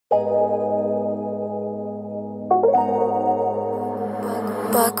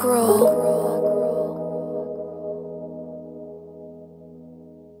Rock.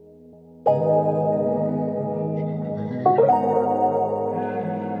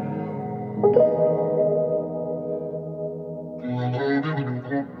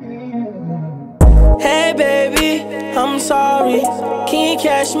 Hey baby, I'm sorry. Can you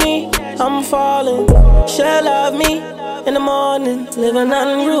catch me? I'm falling. Should love me in the morning. Living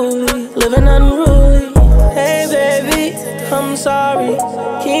unruly, living unruly. Hey baby, I'm sorry.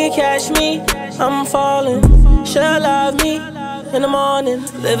 Can you catch me? I'm falling. Should love me in the morning.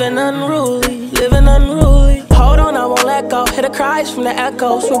 Living unruly, living unruly. Hold on, I won't let go. Hear the cries from the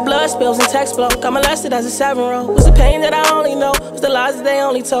echoes, with blood spills and text blow. Got molested as a 7-year-old. Was the pain that I only know? Was the lies that they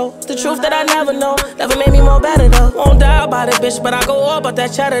only told? The truth that I never know. Never made me more better though. Won't die about it, bitch, but I go all about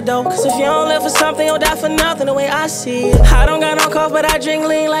that cheddar though. Cause if you don't live for something, you'll die for nothing the way I see it. I don't got no cough, but I drink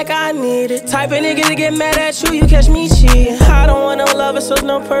lean like I need it. Type of nigga to get mad at you, you catch me cheating. I don't want no lovers, so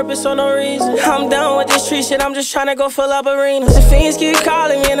no purpose or no reason. I'm done with this street shit, I'm just tryna go fill up arenas. The fiends keep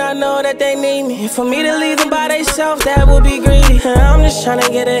calling me and I know that they need me. And for me to leave them by themselves, that would be greedy. And I'm just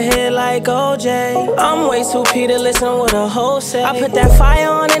tryna get ahead like OJ. I'm way too P to listen what a hoe say. I put that fire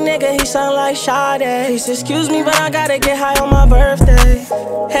on a nigga, he sound like Sade. Please excuse me, but I gotta get high on my birthday.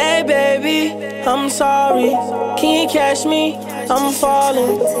 Hey baby, I'm sorry. Can you catch me? I'm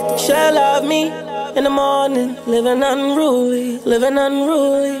falling. Should love me in the morning. Living unruly, living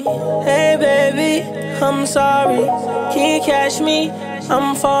unruly. Hey baby, I'm sorry. Can you catch me?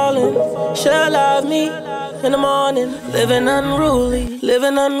 I'm falling. Should love me in the morning. Living unruly,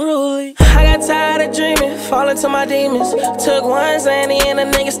 living unruly. I got tired of dreaming, falling to my demons. Took one Zanny and a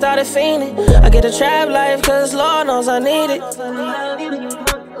nigga started fiending. I get a trap life cause Lord knows I need it.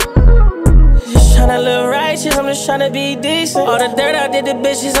 Just tryna live righteous, I'm just tryna be decent. All the dirt I did to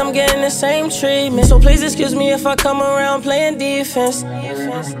bitches, I'm getting the same treatment. So please excuse me if I come around playing defense.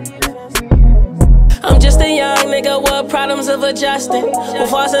 I'm just a young nigga with problems of adjusting. Who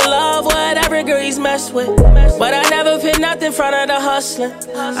falls in love with every girl he's messed with. But I never put nothing in front of the hustling.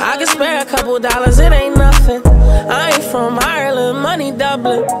 I can spare a couple dollars, it ain't nothing. I ain't from Ireland, money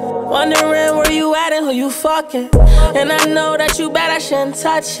Dublin. Wondering where you at and who you fucking. And I know that you bad, I shouldn't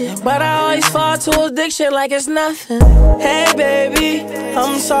touch it. But I always fall to addiction like it's nothing. Hey baby,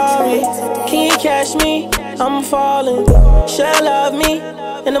 I'm sorry. Can you catch me? I'm falling. Should love me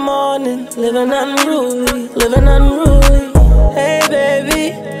in the morning. Living unruly, living unruly. Hey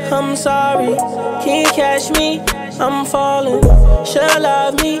baby, I'm sorry. Can you catch me? I'm falling. Should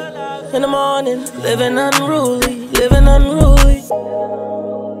love me in the morning. Living unruly, living unruly.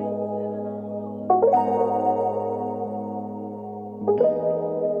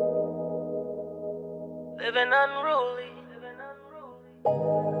 Living unruly. Living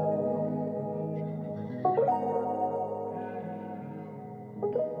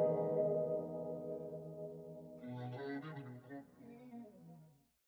unruly.